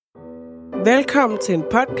Velkommen til en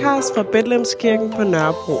podcast fra Betlehemskirken på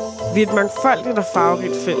Nørrebro. Vi er et mangfoldigt og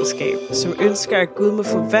farverigt fællesskab, som ønsker, at Gud må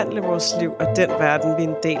forvandle vores liv og den verden, vi er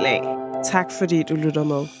en del af. Tak fordi du lytter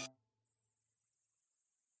med.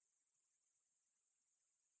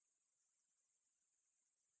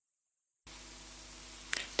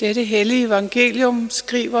 Dette hellige evangelium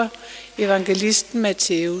skriver evangelisten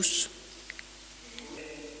Matthæus.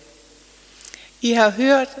 I har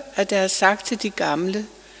hørt, at der er sagt til de gamle,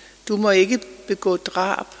 du må ikke begå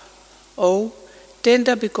drab, og den,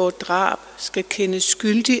 der begår drab, skal kendes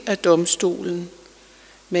skyldig af domstolen.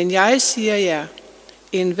 Men jeg siger jer,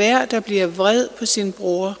 enhver, der bliver vred på sin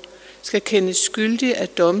bror, skal kendes skyldig af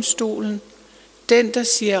domstolen. Den, der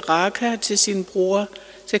siger raka til sin bror,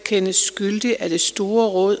 skal kendes skyldig af det store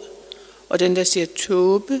råd, og den, der siger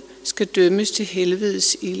tåbe, skal dømmes til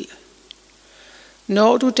helvedes ild.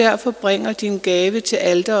 Når du derfor bringer din gave til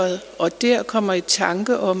alteret, og der kommer i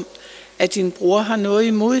tanke om, at din bror har noget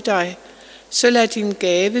imod dig, så lad din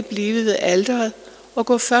gave blive ved alteret, og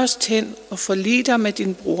gå først hen og forlig dig med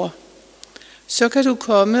din bror. Så kan du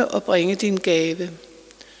komme og bringe din gave.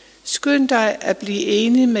 Skynd dig at blive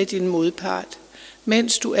enig med din modpart,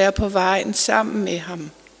 mens du er på vejen sammen med ham,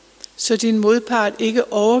 så din modpart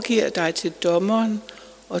ikke overgiver dig til dommeren,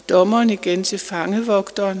 og dommeren igen til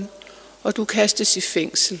fangevogteren, og du kastes i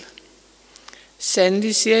fængsel.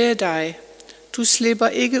 Sandelig siger jeg dig, du slipper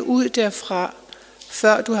ikke ud derfra,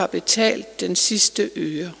 før du har betalt den sidste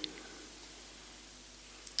øre.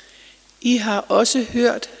 I har også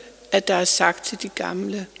hørt, at der er sagt til de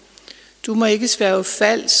gamle, du må ikke sværge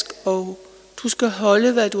falsk, og du skal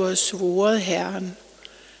holde, hvad du har svoret Herren.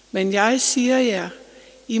 Men jeg siger jer,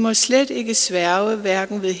 I må slet ikke sværge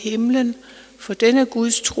hverken ved himlen, for den er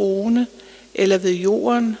Guds trone, eller ved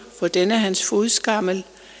jorden, for den er hans fodskammel,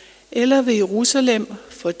 eller ved Jerusalem,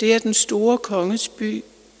 for det er den store konges by.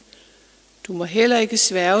 Du må heller ikke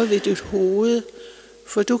sværge ved dit hoved,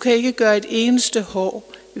 for du kan ikke gøre et eneste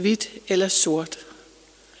hår hvidt eller sort.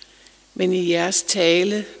 Men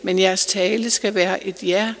jeres tale skal være et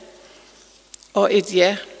ja og et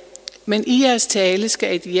ja. Men i jeres tale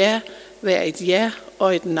skal et ja være et ja,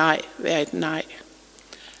 og et nej være et nej.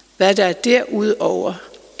 Hvad der er derudover,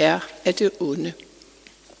 er af det onde.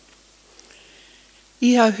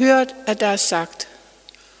 I har hørt, at der er sagt,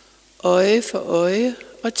 øje for øje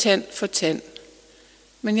og tand for tand.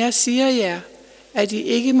 Men jeg siger jer, at I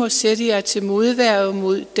ikke må sætte jer til modværge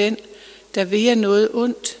mod den, der vil jer noget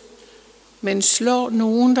ondt. Men slår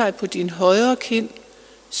nogen dig på din højre kind,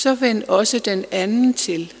 så vend også den anden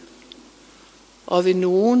til. Og vil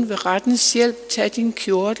nogen ved rettens hjælp tage din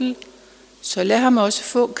kjortel, så lad ham også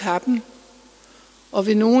få kappen. Og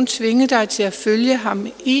vil nogen tvinge dig til at følge ham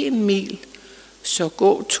 1 mil, så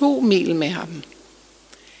gå 2 mil med ham.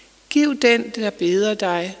 Giv den, der beder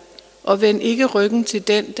dig, og vend ikke ryggen til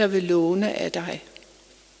den, der vil låne af dig.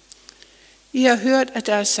 I har hørt, at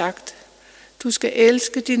der er sagt, du skal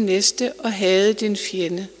elske din næste og hade din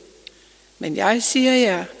fjende. Men jeg siger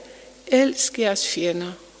jer, elsk jeres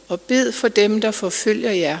fjender, og bed for dem, der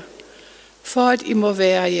forfølger jer, for at I må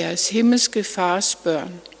være jeres himmelske fars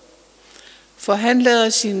børn. For han lader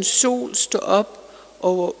sin sol stå op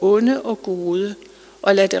over onde og gode,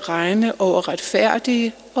 og lad det regne over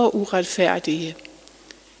retfærdige og uretfærdige.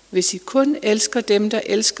 Hvis I kun elsker dem, der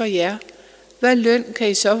elsker jer, hvad løn kan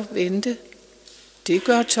I så vente? Det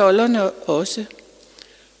gør tolderne også.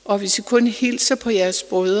 Og hvis I kun hilser på jeres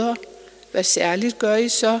brødre, hvad særligt gør I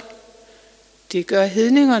så? Det gør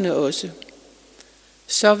hedningerne også.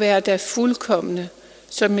 Så vær da fuldkomne,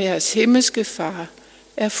 som jeres himmelske far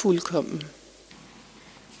er fuldkommen.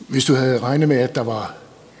 Hvis du havde regnet med, at der var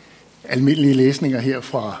almindelige læsninger her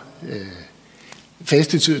fra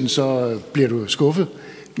fastetiden, så bliver du skuffet.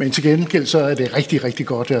 Men til gengæld så er det rigtig, rigtig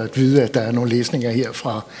godt at vide, at der er nogle læsninger her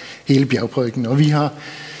fra hele Bjergprædikenen. Og vi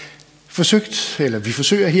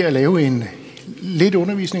forsøger her at lave en lidt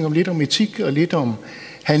undervisning lidt om etik og lidt om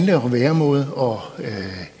handle- og væremåde, og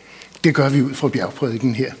det gør vi ud fra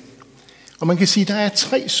Bjergprædikenen her. Og man kan sige, at der er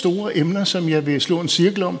 3 store emner, som jeg vil slå en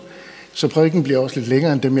cirkel om, så prædiken bliver også lidt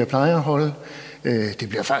længere end dem, jeg plejer at holde. Det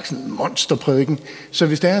bliver faktisk en monsterprædiken. Så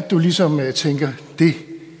hvis det er, at du ligesom tænker, det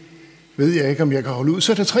ved jeg ikke, om jeg kan holde ud,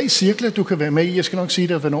 så er der 3 cirkler, du kan være med i. Jeg skal nok sige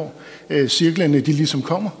dig, hvornår cirklerne de ligesom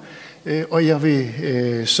kommer. Og jeg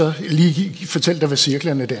vil så lige fortælle dig, hvad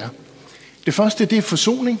cirklerne det er. Det første, det er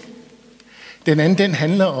forsoning. Den anden, den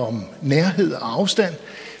handler om nærhed og afstand.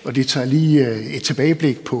 Og det tager lige et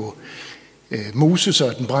tilbageblik på Moses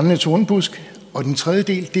og den brændende tornbusk. Og den tredje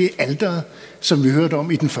del, det er alteret, som vi hørte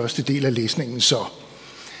om i den første del af læsningen. Så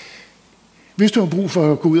hvis du har brug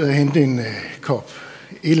for at gå ud og hente en kop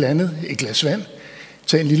et eller andet, et glas vand,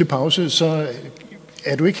 tage en lille pause, så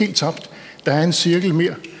er du ikke helt tabt. Der er en cirkel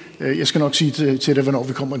mere. Jeg skal nok sige til dig, hvornår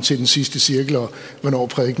vi kommer til den sidste cirkel, og hvornår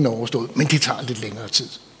prædiken er overstået. Men det tager lidt længere tid.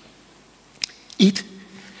 1.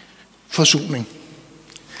 Forsoning.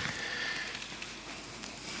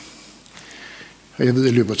 Og jeg ved, at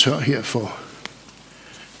jeg løber tør her for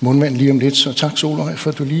mundvand lige om lidt, så tak Solvej,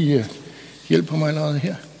 for at du lige hjælper mig allerede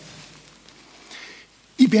her.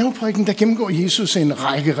 I Bjergprædikenen, der gennemgår Jesus en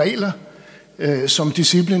række regler, som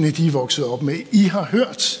disciplene de er vokset op med. I har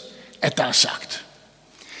hørt, at der er sagt.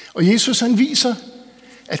 Og Jesus han viser,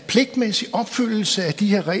 at pligtmæssig opfyldelse af de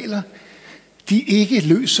her regler, de ikke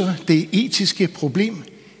løser det etiske problem,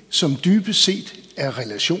 som dybest set er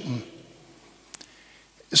relationen.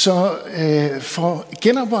 Så for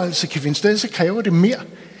genoprettelse kan finde sted, så kræver det mere,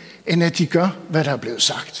 end at de gør, hvad der er blevet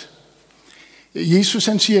sagt. Jesus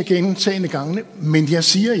han siger gentagende gange, men jeg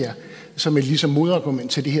siger jer, som et ligesom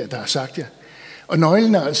modargument til det her, der er sagt jer. Og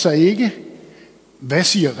nøglen er altså ikke, hvad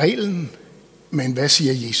siger reglen, men hvad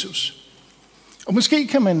siger Jesus? Og måske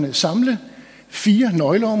kan man samle 4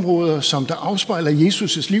 nøgleområder, som der afspejler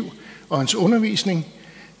Jesus' liv og hans undervisning,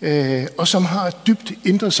 og som har et dybt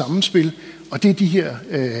indre sammenspil. Og det er de her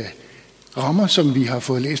rammer, som vi har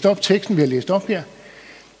fået læst op, teksten vi har læst op her.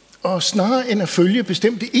 Og snarere end at følge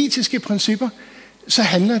bestemte etiske principper, så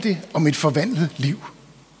handler det om et forvandlet liv.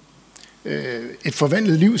 Et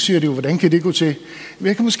forvandlet liv, siger det jo, hvordan kan det gå til?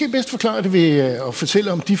 Jeg kan måske bedst forklare det ved at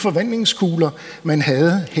fortælle om de forvandlingskugler, man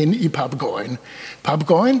havde henne i Papegøjen.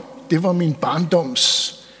 Papegøjen, det var min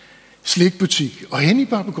barndoms slikbutik, og henne i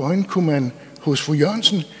Papegøjen kunne man hos fru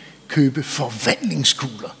Jørgensen købe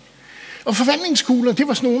forvandlingskugler. Og forvandlingskugler, det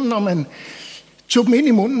var sådan nogle, når man tog dem ind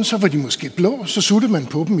i munden, så var de måske blå, så suttede man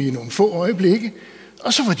på dem i nogle få øjeblikke,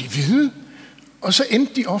 og så var de hvide, og så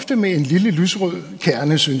endte de ofte med en lille lysrød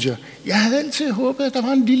kerne, synes jeg. Jeg havde altid håbet, at der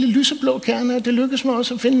var en lille lyseblå kerne, og det lykkedes mig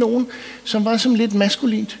også at finde nogen, som var som lidt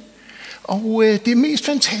maskulint. Og det mest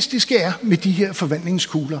fantastiske er med de her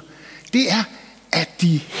forvandlingskugler, det er, at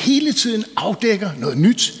de hele tiden afdækker noget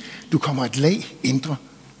nyt. Du kommer et lag indre.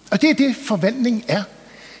 Og det er det, forvandling er.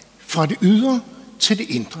 Fra det ydre til det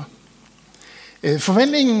indre.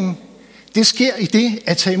 Forvandlingen, det sker i det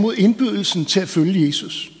at tage imod indbydelsen til at følge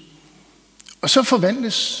Jesus. Og så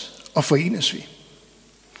forvandles og forenes vi.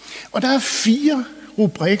 Og der er 4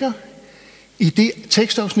 rubrikker i det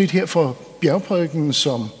tekstafsnit her fra Bjergprædikenen,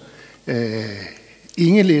 som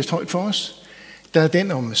Inge læste højt for os. Der er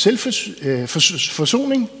den om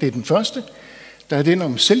selvforsoning, det er den første. Der er den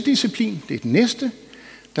om selvdisciplin, det er den næste.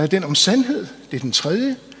 Der er den om sandhed, det er den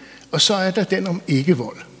tredje. Og så er der den om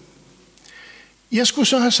ikke-vold. Jeg skulle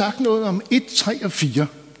så have sagt noget om 1, 3 og 4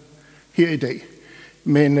 her i dag.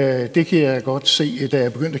 Men det kan jeg godt se, da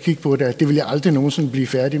jeg begyndte at kigge på det, at det vil jeg aldrig nogensinde blive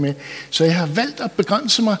færdig med. Så jeg har valgt at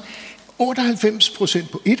begrænse mig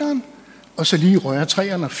 98% på 1'eren, og så lige røre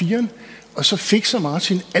 3'eren og 4'eren, og så fikser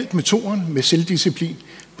Martin alt med 2'eren med selvdisciplin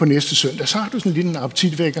på næste søndag. Så har du sådan en lille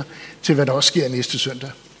appetitvækker til, hvad der også sker næste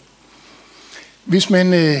søndag. Hvis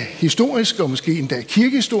man historisk, og måske endda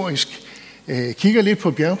kirkehistorisk, kigger lidt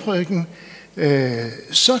på Bjergprædikenen,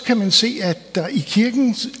 så kan man se, at der i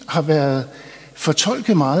kirken har været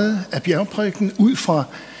fortolket meget af Bjergprædikenen ud fra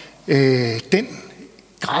den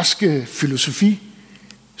græske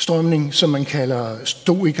filosofistrømning, som man kalder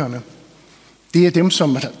stoikerne. Det er dem,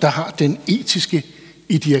 som der har den etiske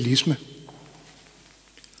idealisme.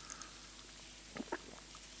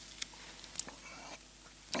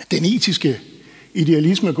 Den etiske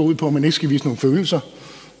idealisme går ud på, at man ikke skal vise nogle følelser.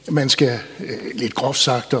 Man skal, lidt groft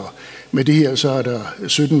sagt, og med det her, så er der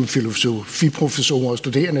 17 filosofiprofessorer og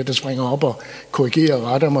studerende, der springer op og korrigerer og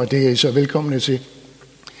retter mig, det er I så velkomne til.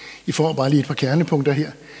 I får bare lige et par kernepunkter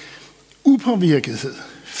her. Upåvirkethed,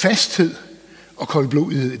 fasthed og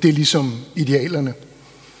koldblodighed, det er ligesom idealerne.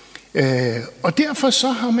 Og derfor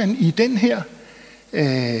så har man i den her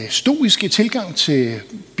stoiske tilgang til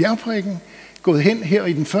Bjergprædikenen gået hen her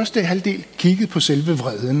i den første halvdel, kigget på selve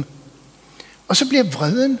vreden. Og så bliver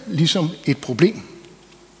vreden ligesom et problem.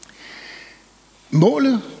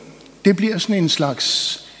 Målet, det bliver sådan en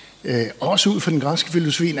slags, også ud fra den græske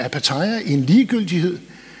filosofi, en apatheia, en ligegyldighed,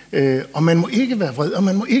 og man må ikke være vred, og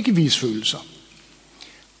man må ikke vise følelser.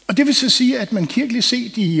 Og det vil så sige, at man kirkeligt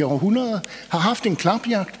set i århundreder har haft en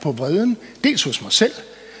klapjagt på vreden, dels hos mig selv,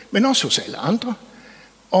 men også hos alle andre.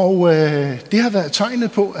 Og det har været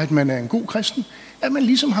tegnet på, at man er en god kristen, at man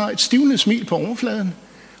ligesom har et stivnet smil på overfladen,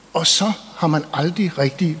 og så har man aldrig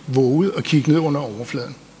rigtig våget at kigge ned under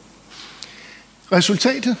overfladen.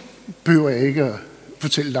 Resultatet behøver jeg ikke at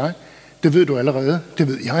fortælle dig. Det ved du allerede. Det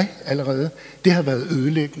ved jeg allerede. Det har været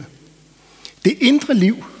ødelæggende. Det indre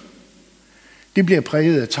liv, det bliver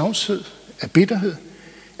præget af tavshed, af bitterhed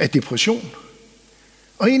af depression,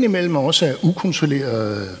 og indimellem også af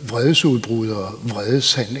ukontrollerede vredesudbrud og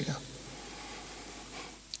vredeshandlinger.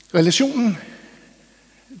 Relationen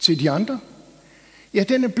til de andre, ja,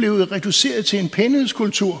 den er blevet reduceret til en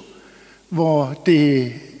pænhedskultur, hvor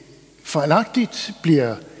det fejlagtigt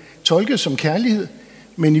bliver tolket som kærlighed,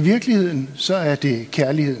 men i virkeligheden så er det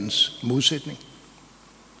kærlighedens modsætning.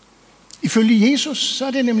 Ifølge Jesus så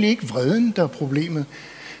er det nemlig ikke vreden, der er problemet.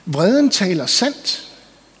 Vreden taler sandt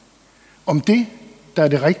om det, der er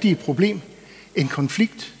det rigtige problem, en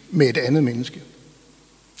konflikt med et andet menneske.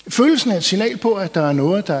 Følelsen er et signal på, at der er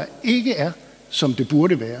noget, der ikke er, som det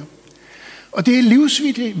burde være. Og det er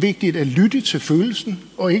livsvigtigt at lytte til følelsen,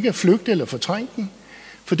 og ikke at flygte eller fortrænge den,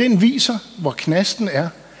 for den viser, hvor knasten er.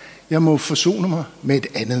 Jeg må forsone mig med et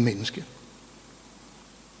andet menneske.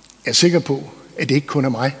 Jeg er sikker på, at det ikke kun er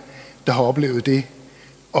mig, der har oplevet det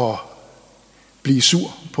at blive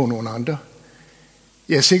sur på nogle andre.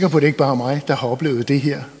 Jeg er sikker på, at det ikke bare er mig, der har oplevet det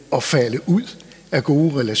her at falde ud af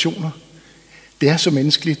gode relationer. Det er så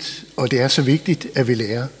menneskeligt, og det er så vigtigt, at vi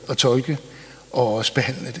lærer at tolke og også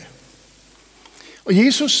behandle det. Og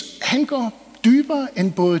Jesus, han går dybere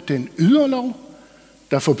end både den ydre lov,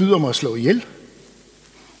 der forbyder mig at slå ihjel.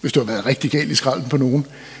 Hvis du har været rigtig galt i skralden på nogen,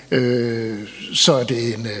 så er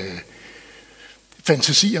det en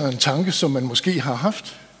fantasi og en tanke, som man måske har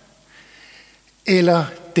haft. Eller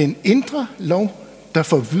den indre lov, der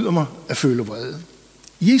forbyder mig at føle vrede.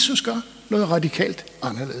 Jesus gør noget radikalt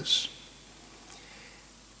anderledes.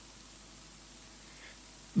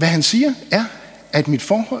 Hvad han siger er, at mit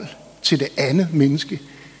forhold til det andet menneske,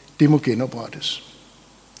 det må genoprettes.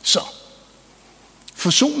 Så,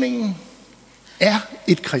 forsoningen er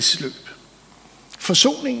et kredsløb.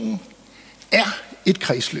 Forsoningen er et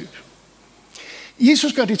kredsløb.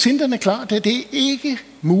 Jesus gør det tindrende klart, at det er ikke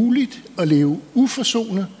muligt at leve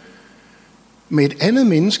uforsonet med et andet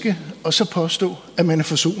menneske, og så påstå, at man er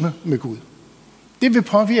forsonet med Gud. Det vil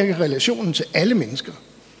påvirke relationen til alle mennesker.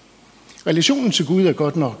 Relationen til Gud er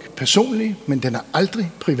godt nok personlig, men den er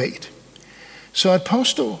aldrig privat. Så at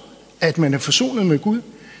påstå, at man er forsonet med Gud,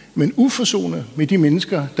 men uforsonet med de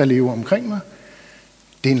mennesker, der lever omkring mig,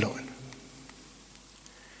 det er en løgn.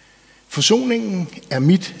 Forsoningen er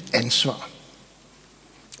mit ansvar.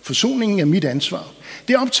 Forsoningen er mit ansvar.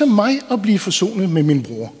 Det er op til mig at blive forsonet med min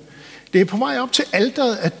bror. Det er på vej op til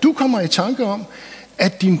alteret, at du kommer i tanke om,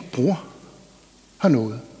 at din bror har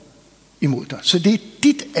noget imod dig. Så det er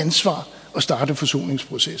dit ansvar at starte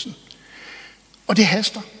forsoningsprocessen. Og det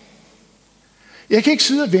haster. Jeg kan ikke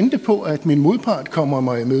sidde og vente på, at min modpart kommer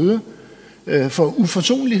mig i møde, for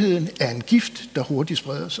uforsonligheden er en gift, der hurtigt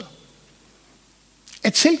spreder sig.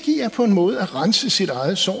 At tilgive er på en måde at rense sit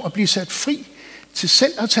eget sår og blive sat fri til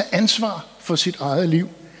selv at tage ansvar for sit eget liv.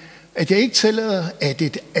 At jeg ikke tillader, at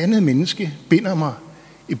et andet menneske binder mig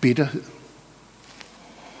i bitterhed.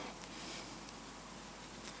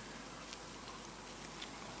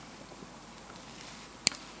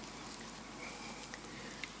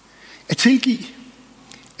 At tilgive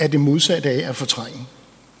er det modsatte af at fortrænge.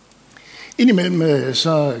 Indimellem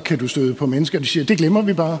så kan du støde på mennesker, der siger, det glemmer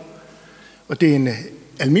vi bare. Og det er en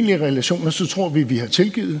almindelig relation, og så tror vi har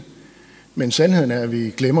tilgivet. Men sandheden er, at vi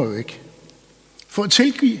glemmer jo ikke. For at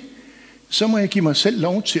tilgive, så må jeg give mig selv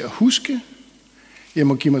lov til at huske. Jeg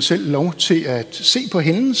må give mig selv lov til at se på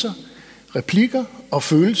hændelser, replikker og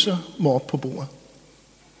følelser må op på bordet.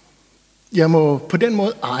 Jeg må på den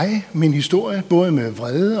måde eje min historie, både med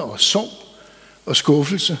vrede og sorg og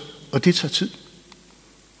skuffelse, og det tager tid.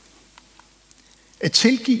 At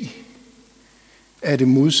tilgive er det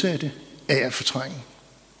modsatte af at fortrænge.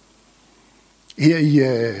 Her i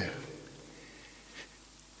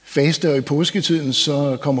faste og i påsketiden,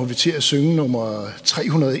 så kommer vi til at synge nummer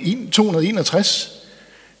 261,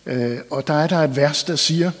 og der er der et vers, der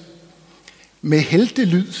siger, med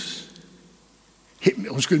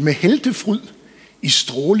heltefryd i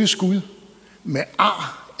stråleskud, med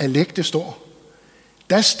ar af lægte står,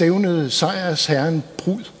 der stævnede sejrsherren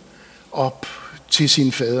brud op til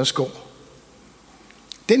sin faders gård.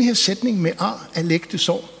 Den her sætning med ar af lægte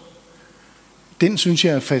sår, den synes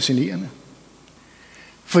jeg er fascinerende.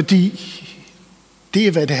 Fordi det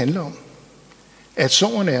er, hvad det handler om. At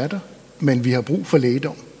sorgen er der, men vi har brug for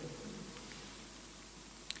lægedom.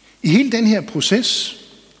 I hele den her proces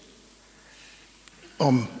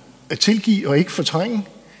om at tilgive og ikke fortrænge,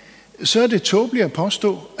 så er det tåbeligt at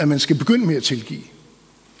påstå, at man skal begynde med at tilgive.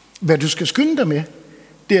 Hvad du skal skynde dig med,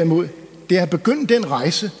 derimod, det er at begynde den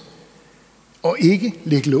rejse og ikke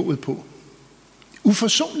lægge låget på.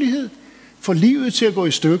 Uforsonlighed får livet til at gå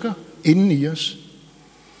i stykker inden i os.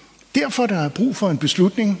 Derfor der er brug for en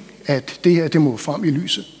beslutning, at det her det må frem i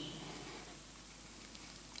lyset.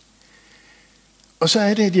 Og så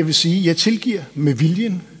er det, at jeg vil sige, at jeg tilgiver med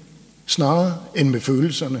viljen, snarere end med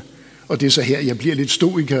følelserne. Og det er så her, jeg bliver lidt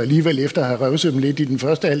stoiker alligevel, efter at have revset dem lidt i den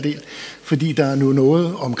første halvdel, fordi der er nu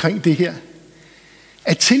noget omkring det her.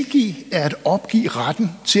 At tilgive er at opgive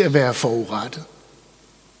retten til at være forurettet.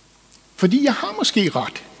 Fordi jeg har måske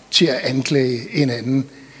ret til at anklage en anden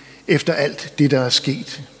efter alt det, der er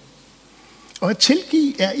sket. Og at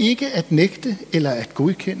tilgive er ikke at nægte eller at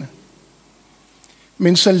godkende.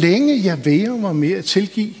 Men så længe jeg vægrer mig med at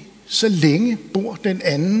tilgive, så længe bor den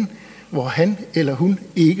anden, hvor han eller hun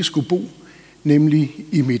ikke skulle bo, nemlig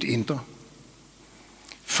i mit indre.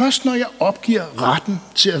 Først når jeg opgiver retten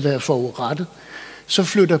til at være forurettet, så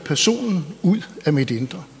flytter personen ud af mit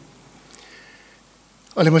indre.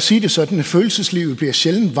 Og lad mig sige det sådan, at følelseslivet bliver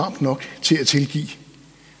sjældent varmt nok til at tilgive.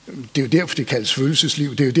 Det er jo derfor, det kaldes følelsesliv.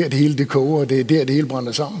 Det er jo der, det hele det koger, og det er der, det hele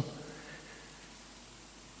brænder sammen.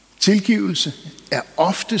 Tilgivelse er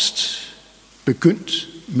oftest begyndt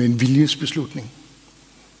med en viljesbeslutning.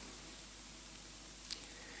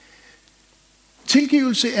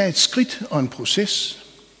 Tilgivelse er et skridt og en proces.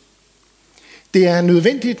 Det er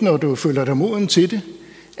nødvendigt, når du føler dig moden til det,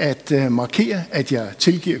 at markere, at jeg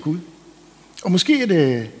tilgiver Gud. Og måske er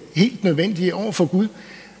det helt nødvendigt over for Gud,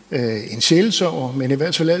 en sjælsorg, men i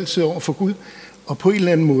hvert fald altid over for Gud, og på en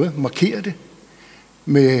eller anden måde markere det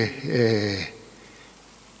med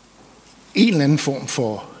en eller anden form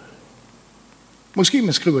for, måske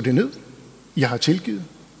man skriver det ned, jeg har tilgivet.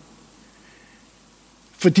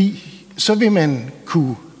 Fordi så vil man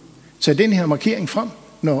kunne tage den her markering frem,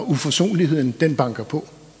 når uforsonligheden den banker på.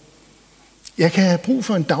 Jeg kan have brug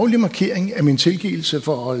for en daglig markering af min tilgivelse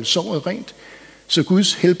for at holde såret rent, så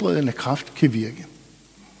Guds helbredende kraft kan virke.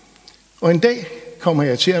 Og en dag kommer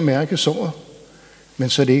jeg til at mærke såret, men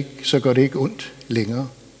så gør det ikke ondt længere.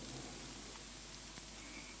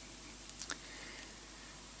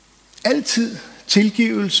 Altid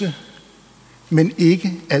tilgivelse, men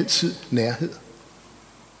ikke altid nærhed.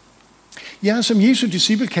 Jeg er som Jesu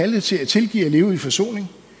disciple kaldet til at tilgive og leve i forsoning,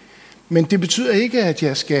 men det betyder ikke, at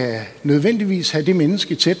jeg skal nødvendigvis have det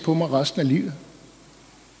menneske tæt på mig resten af livet.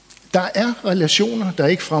 Der er relationer, der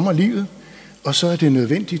ikke fremmer livet, og så er det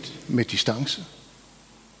nødvendigt med distance.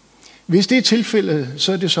 Hvis det er tilfældet,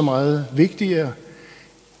 så er det så meget vigtigere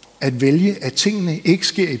at vælge, at tingene ikke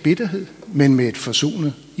sker i bitterhed, men med et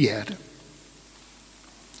forsonet hjerte.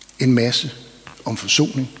 En masse om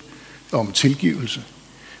forsoning og om tilgivelse.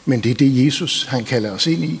 Men det er det, Jesus han kalder os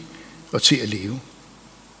ind i og til at leve.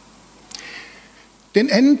 Den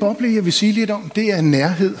anden boble, jeg vil sige lidt om, det er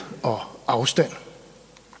nærhed og afstand.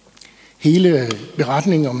 Hele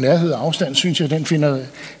beretningen om nærhed og afstand, synes jeg, den finder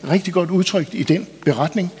rigtig godt udtrykt i den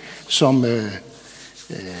beretning, som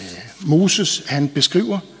Moses han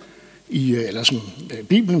beskriver, eller som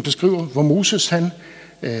Bibelen beskriver, hvor Moses han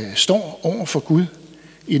står over for Gud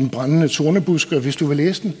i den brændende tornebusk. Og hvis du vil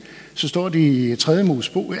læse den, så står det i 2.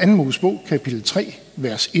 Mosebog, kapitel 3,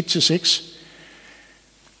 vers 1-6.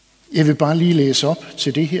 Jeg vil bare lige læse op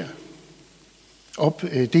til det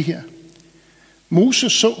her.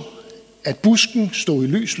 Moses så, at busken stod i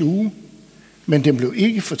lys lue, men den blev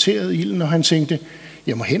ikke fortæret i ilden, og han tænkte,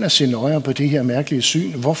 jeg må hen og se nøjere på det her mærkelige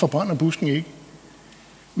syn. Hvorfor brænder busken ikke?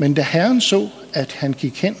 Men da Herren så, at han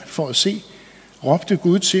gik hen for at se, råbte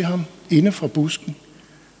Gud til ham inde fra busken,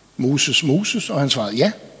 Moses, Moses, og han svarede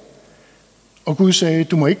ja. Og Gud sagde,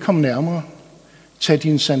 du må ikke komme nærmere. Tag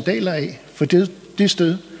dine sandaler af, for det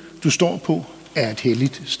sted, du står på, er et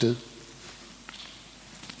helligt sted.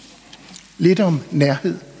 Lidt om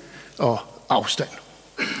nærhed og afstand.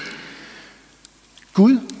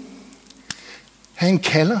 Gud, han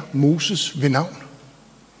kalder Moses ved navn.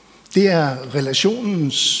 Det er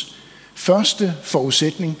relationens første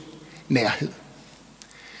forudsætning, nærhed.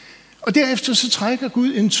 Og derefter så trækker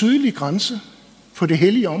Gud en tydelig grænse på det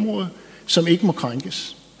hellige område, som ikke må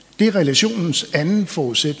krænkes. Det er relationens anden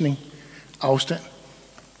forudsætning, afstand.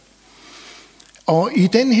 Og i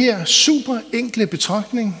den her super enkle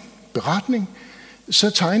beretning, så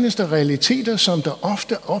tegnes der realiteter, som der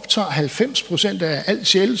ofte optager 90% af al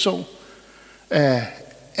sjælesorg, af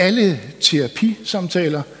alle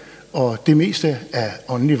terapisamtaler og det meste af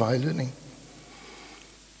åndelig vejledning.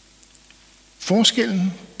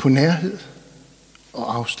 Forskellen på nærhed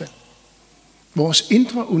og afstand. Vores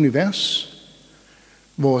indre univers,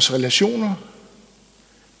 vores relationer,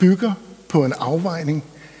 bygger på en afvejning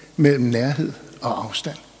mellem nærhed og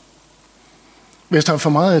afstand. Hvis der er for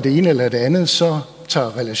meget af det ene eller det andet, så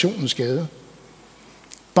tager relationen skade.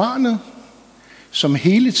 Barnet, som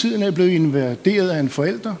hele tiden er blevet invaderet af en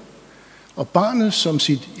forælder, og barnet, som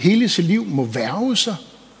hele sit liv må værge sig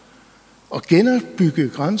og genopbygge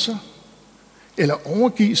grænser, eller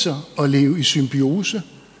overgive sig og leve i symbiose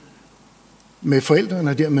med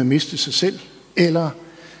forældrene og dermed miste sig selv, eller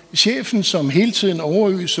chefen, som hele tiden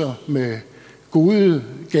overøser med gode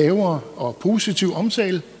gaver og positiv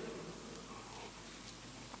omtale.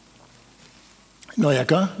 Når jeg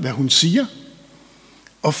gør, hvad hun siger,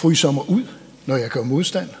 og fryser mig ud, når jeg gør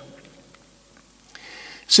modstand.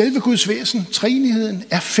 Selve Guds væsen, treenigheden,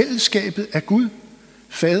 er fællesskabet af Gud,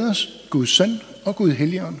 Faders, Guds Søn og Gud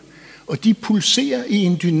Helligånd, og de pulserer i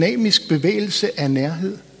en dynamisk bevægelse af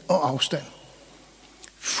nærhed og afstand.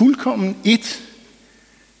 Fuldkommen ét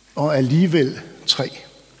og alligevel tre.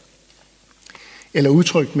 Eller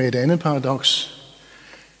udtrykt med et andet paradoks.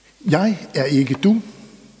 Jeg er ikke du,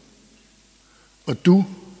 og du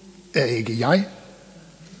er ikke jeg.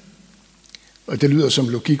 Og det lyder som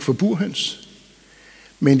logik for burhøns.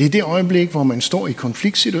 Men i det øjeblik, hvor man står i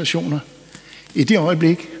konfliktsituationer, i det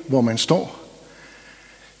øjeblik, hvor man står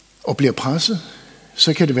og bliver presset,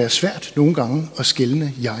 så kan det være svært nogle gange at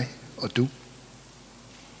skelne jeg og du.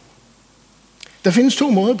 Der findes 2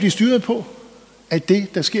 måder at blive styret på af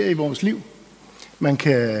det, der sker i vores liv. Man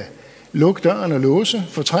kan lukke døren og låse,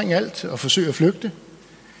 fortrænge alt og forsøge at flygte.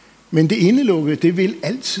 Men det indelukkede, det vil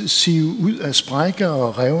altid sive ud af sprækker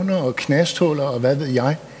og revner og knasthuller og hvad ved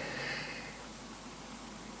jeg.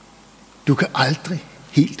 Du kan aldrig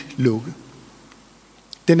helt lukke.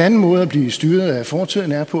 Den anden måde at blive styret af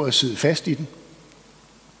fortiden er på at sidde fast i den.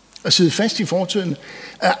 At sidde fast i fortiden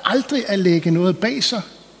er aldrig at lægge noget bag sig.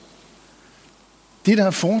 Det, der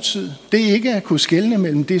er fortid, det er ikke at kunne skelne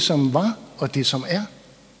mellem det, som var og det, som er.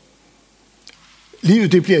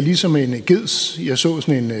 Livet, det bliver ligesom en geds. Jeg så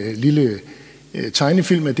sådan en lille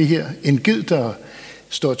tegnefilm af det her. En ged, der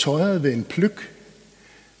står tøjet ved en pløk,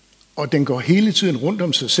 og den går hele tiden rundt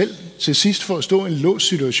om sig selv, til sidst for at stå i en låst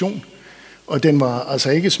situation. Og den var altså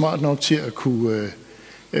ikke smart nok til at kunne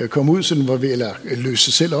komme ud, så den var ved, eller løse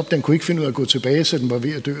sig selv op. Den kunne ikke finde ud af at gå tilbage, så den var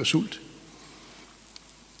ved at dø af sult.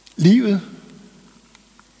 Livet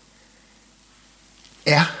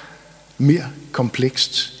er mere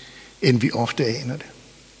komplekst, end vi ofte aner det.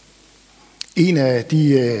 En af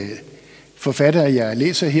de forfattere, jeg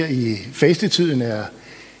læser her i fastetiden, er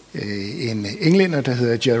en englænder, der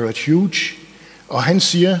hedder Erik Hviid, og han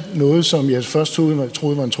siger noget, som jeg først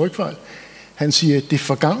troede var en trykfejl. Han siger, at det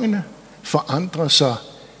forgangne forandrer sig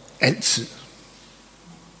altid.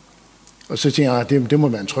 Og så tænker jeg, at det må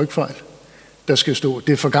være en trykfejl. Der skal stå,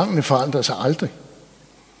 det forgangne forandrer sig aldrig.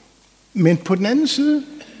 Men på den anden side,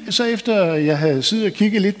 så efter jeg havde siddet og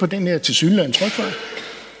kigget lidt på den her tilsyneladende trykfejl,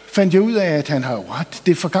 fandt jeg ud af, at han har jo ret.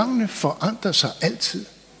 Det forgangne forandrer sig altid.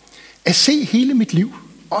 At se hele mit liv,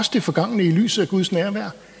 også det forgangne i lyset af Guds nærvær,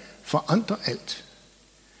 forandrer alt.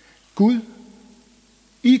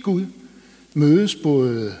 I Gud mødes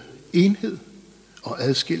både enhed og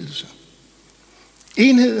adskillelse.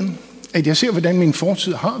 Enheden, at jeg ser, hvordan min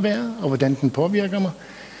fortid har været, og hvordan den påvirker mig.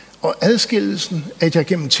 Og adskillelsen, at jeg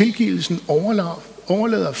gennem tilgivelsen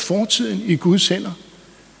overlader fortiden i Guds hænder.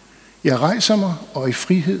 Jeg rejser mig, og i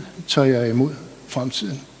frihed tager jeg imod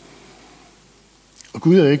fremtiden. Og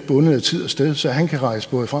Gud er ikke bundet af tid og sted, så han kan rejse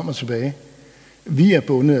både frem og tilbage. Vi er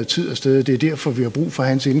bundet af tid og sted, det er derfor, vi har brug for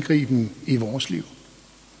hans indgriben i vores liv.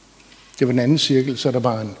 Det var den anden cirkel, så er der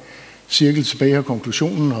bare en cirkel tilbage af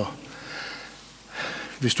konklusionen, og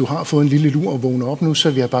hvis du har fået en lille lur og vågner op nu, så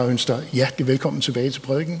vil jeg bare ønske dig hjertelig velkommen tilbage til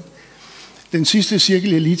prædiken. Den sidste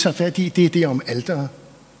cirkel, jeg lige tager fat i, det er det om alteret.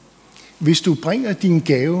 Hvis du bringer din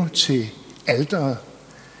gave til alteret,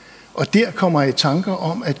 og der kommer i tanker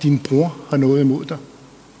om, at din bror har noget imod dig.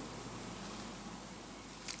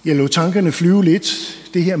 Jeg lod tankerne flyve lidt,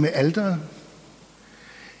 det her med alteret.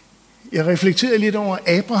 Jeg reflekterede lidt over,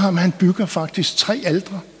 at Abraham, han bygger faktisk 3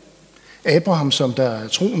 altre. Abraham, som der er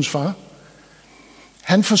troens far.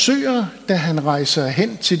 Han forsøger, da han rejser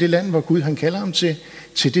hen til det land, hvor Gud han kalder ham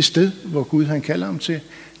til det sted, hvor Gud han kalder ham til,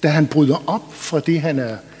 da han bryder op fra det, han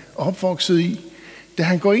er opvokset i, da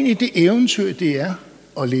han går ind i det eventyr, det er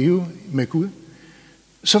at leve med Gud,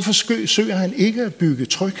 så forsøger han ikke at bygge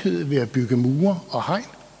tryghed ved at bygge mure og hegn.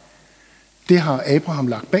 Det har Abraham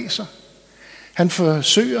lagt bag sig. Han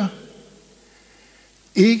forsøger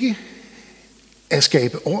ikke at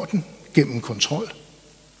skabe orden gennem kontrol.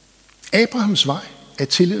 Abrahams vej er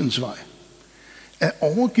tillidens vej. At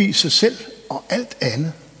overgive sig selv og alt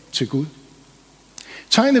andet til Gud.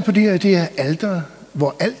 Tegnet på det her, det er alteret,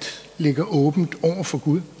 hvor alt ligger åbent over for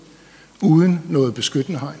Gud, uden noget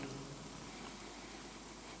beskyttende hegn.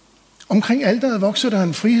 Omkring alteret vokser der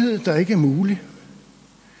en frihed, der ikke er mulig,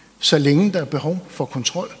 så længe der er behov for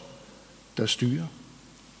kontrol, der styrer.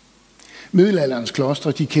 Middelalderens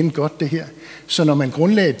klostre, de kendte godt det her. Så når man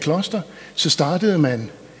grundlagde et kloster, så startede man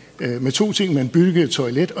med 2 ting. Man byggede et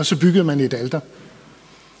toilet, og så byggede man et alter.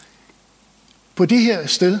 På det her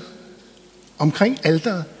sted, omkring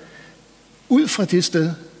alteret, ud fra det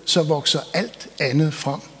sted, så vokser alt andet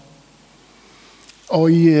frem.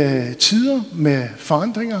 Og i tider med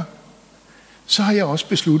forandringer, så har jeg også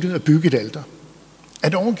besluttet at bygge et alter.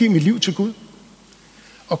 At overgive mit liv til Gud.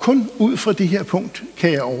 Og kun ud fra det her punkt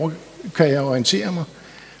kan jeg orientere mig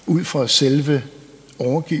ud fra selve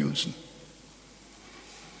overgivelsen.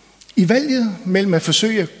 I valget mellem at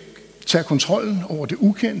forsøge at tage kontrollen over det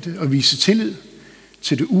ukendte og vise tillid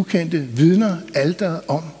til det ukendte, vidner alteret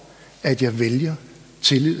om, at jeg vælger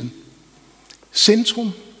tilliden.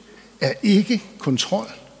 Centrum er ikke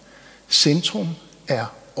kontrol. Centrum er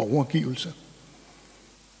overgivelse.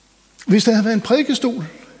 Hvis der havde været en prædikestol,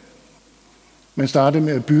 man startede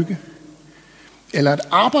med at bygge, eller et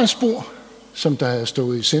arbejdsbord, som der havde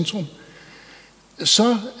stået i centrum,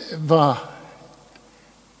 så var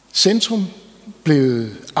centrum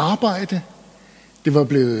blevet arbejde, det var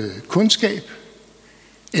blevet kundskab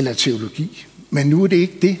eller teologi. Men nu er det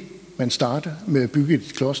ikke det, man starter med at bygge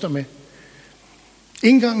et kloster med.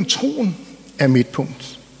 Ikke engang troen er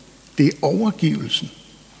midtpunkt. Det er overgivelsen.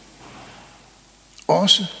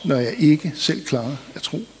 Også når jeg ikke selv klarer at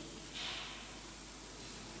tro.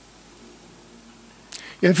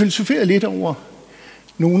 Jeg filosoferer lidt over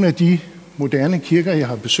nogle af de moderne kirker, jeg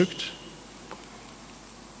har besøgt.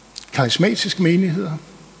 Karismatiske menigheder.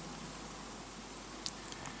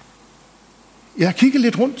 Jeg har kigget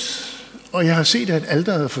lidt rundt, og jeg har set, at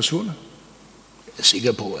alteret er forsvundet. Jeg er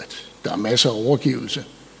sikker på, at der er masser af overgivelse.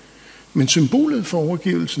 Men symbolet for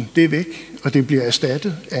overgivelsen, det er væk, og det bliver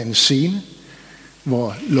erstattet af en scene,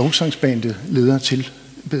 hvor lovsangsbandet leder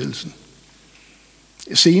tilbedelsen.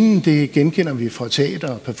 Scenen, det genkender vi fra teater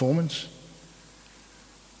og performance.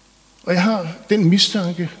 Og jeg har den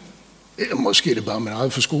mistanke, eller måske er det bare min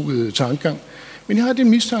eget forskruede tankegang, men jeg har den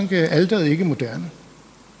mistanke, at alteret ikke er moderne.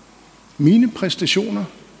 Mine præstationer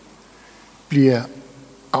bliver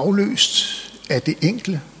afløst af det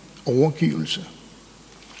enkle overgivelse.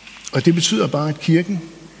 Og det betyder bare, at kirken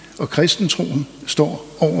og kristentroen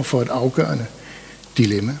står over for et afgørende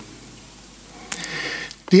dilemma.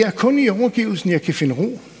 Det er kun i overgivelsen, jeg kan finde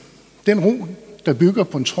ro. Den ro, der bygger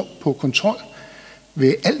på kontrol,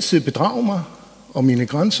 vil altid bedrage mig og mine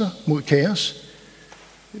grænser mod kaos.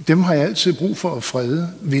 Dem har jeg altid brug for at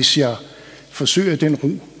frede, hvis jeg forsøger den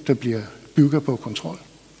ro, der bygger på kontrol.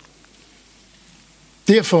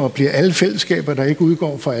 Derfor bliver alle fællesskaber, der ikke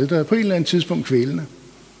udgår fra alteret, på et eller andet tidspunkt kvælende.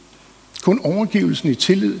 Kun overgivelsen i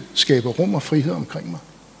tillid skaber rum og frihed omkring mig.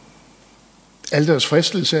 Alterets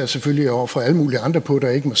fristelse er selvfølgelig over for alle mulige andre på, der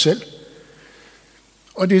ikke mig selv.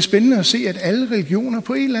 Og det er spændende at se, at alle religioner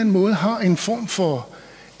på en eller anden måde har en form for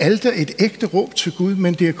alter, et ægte råb til Gud,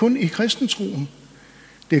 men det er kun i kristentroen.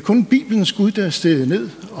 Det er kun Bibelens Gud, der er steget ned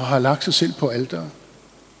og har lagt sig selv på alteret.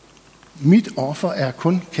 Mit offer er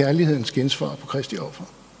kun kærlighedens gensvar på Kristi offer.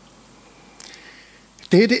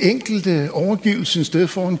 Dette enkelte overgivelsens sted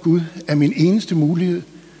foran Gud er min eneste mulighed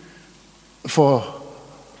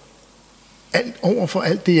over for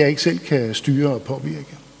alt det, jeg ikke selv kan styre og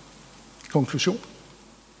påvirke. Konklusion.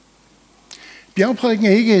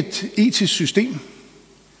 Bjergprædikenen er ikke et etisk system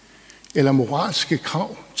eller moralske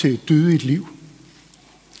krav til et dydigt liv.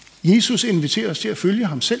 Jesus inviterer os til at følge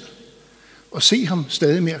ham selv og se ham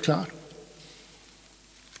stadig mere klart.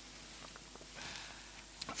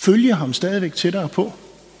 Følge ham stadigvæk tættere på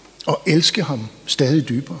og elske ham stadig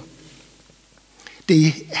dybere. Det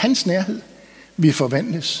er hans nærhed, vi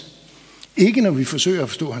forvandles. Ikke når vi forsøger at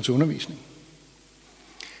forstå hans undervisning.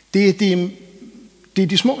 Det er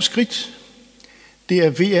de små skridt. Det er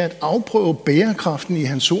ved at afprøve bærekraften i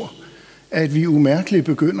hans ord, at vi umærkeligt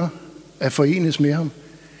begynder at forenes med ham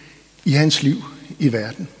i hans liv i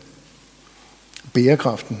verden.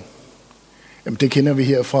 Bærekraften. Jamen det kender vi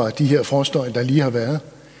her fra de her frostøj, der lige har været.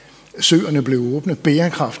 Søerne blev åbne.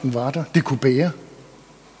 Bærekraften var der. Det kunne bære.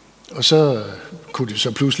 Og så kunne det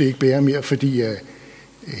så pludselig ikke bære mere, fordi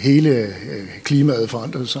hele klimaet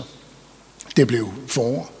forandrede sig. Det blev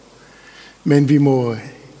forår. Men vi må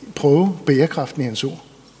prøve bærekraften i hans ord.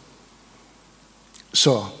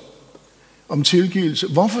 Så om tilgivelse.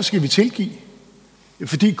 Hvorfor skal vi tilgive?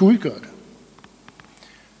 Fordi Gud gør det.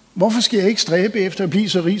 Hvorfor skal jeg ikke stræbe efter at blive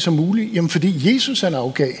så rig som muligt? Jamen fordi Jesus han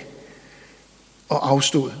afgav og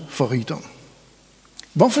afstod for rigdom.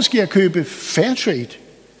 Hvorfor skal jeg købe fair trade?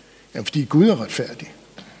 Jamen fordi Gud er retfærdig.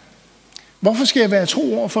 Hvorfor skal jeg være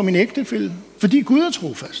tro over for min ægtefælle? Fordi Gud er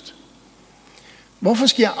trofast. Hvorfor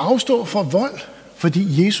skal jeg afstå fra vold?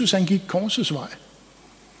 Fordi Jesus han gik korsets vej.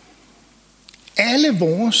 Alle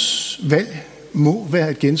vores valg må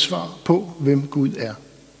være et gensvar på, hvem Gud er.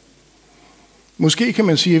 Måske kan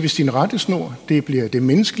man sige, at hvis din rettesnor det bliver det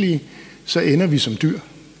menneskelige, så ender vi som dyr.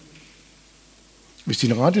 Hvis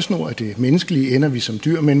din rettesnor er det menneskelige, ender vi som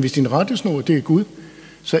dyr. Men hvis din rettesnor det er Gud,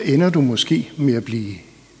 så ender du måske med at blive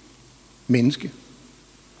menneske.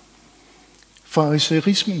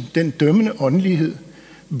 Farisæismen, den dømmende åndelighed,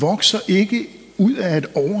 vokser ikke ud af et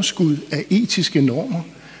overskud af etiske normer,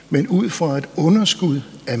 men ud fra et underskud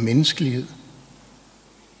af menneskelighed.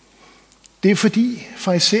 Det er fordi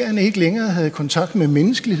farisæerne ikke længere havde kontakt med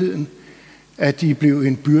menneskeligheden, at de blev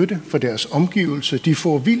en byrde for deres omgivelser. De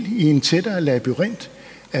får vild i en tættere labyrint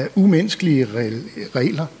af umenneskelige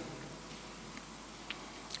regler.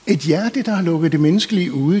 Et hjerte, der har lukket det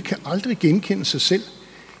menneskelige ude, kan aldrig genkende sig selv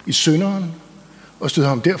i synderen og støder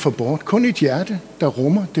ham derfor bort. Kun et hjerte, der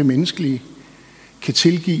rummer det menneskelige, kan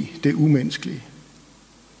tilgive det umenneskelige.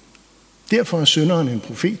 Derfor er synderen en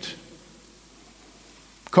profet.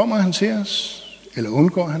 Kommer han til os, eller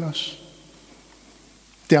undgår han os?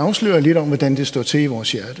 Det afslører lidt om, hvordan det står til i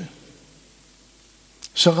vores hjerte.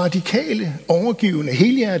 Så radikale, overgivende,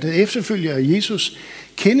 helhjertede efterfølgere af Jesus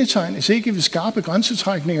kendetegnes ikke ved skarpe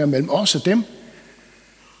grænsetrækninger mellem os og dem,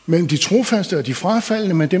 mellem de trofaste og de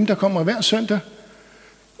frafaldne, men dem, der kommer hver søndag,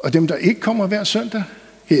 og dem, der ikke kommer hver søndag.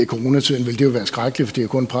 Her i coronatiden vil det jo være skrækkeligt, for det er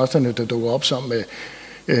kun præsterne, der dukker op sammen med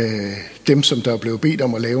dem, som der er blevet bedt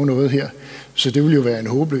om at lave noget her. Så det vil jo være en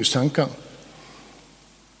håbløs tankegang.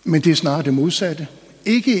 Men det er snarere det modsatte.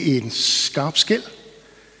 Ikke en skarp skel,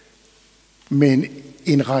 men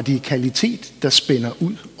en radikalitet, der spænder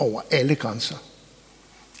ud over alle grænser.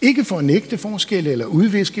 Ikke for at nægte forskelle eller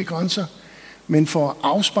udviske grænser, men for at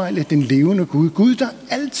afspejle den levende Gud. Gud, der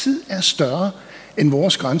altid er større end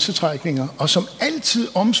vores grænsetrækninger, og som altid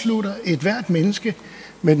omslutter et hvert menneske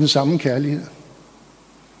med den samme kærlighed.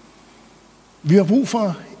 Vi har brug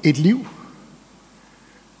for et liv,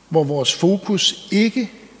 hvor vores fokus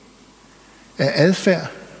ikke er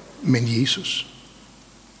adfærd, men Jesus.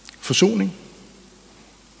 Forsoning,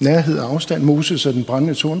 nærhed og afstand, Moses og den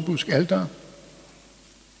brændende tornbusk, alter.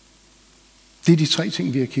 Det er de 3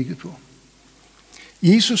 ting, vi har kigget på.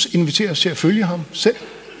 Jesus inviterer os til at følge ham selv,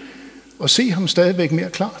 og se ham stadigvæk mere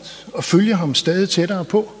klart, og følge ham stadig tættere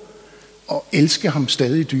på, og elske ham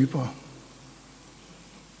stadig dybere.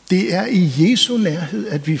 Det er i Jesu nærhed,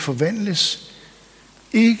 at vi forvandles,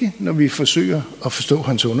 ikke når vi forsøger at forstå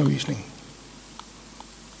hans undervisning.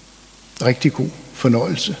 Rigtig god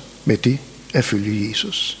fornøjelse med det at følge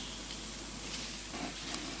Jesus.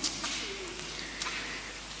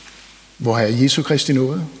 Hvor er Jesu Kristi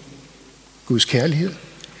nåde, Guds kærlighed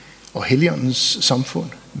og Helligåndens samfund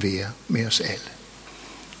være med os alle.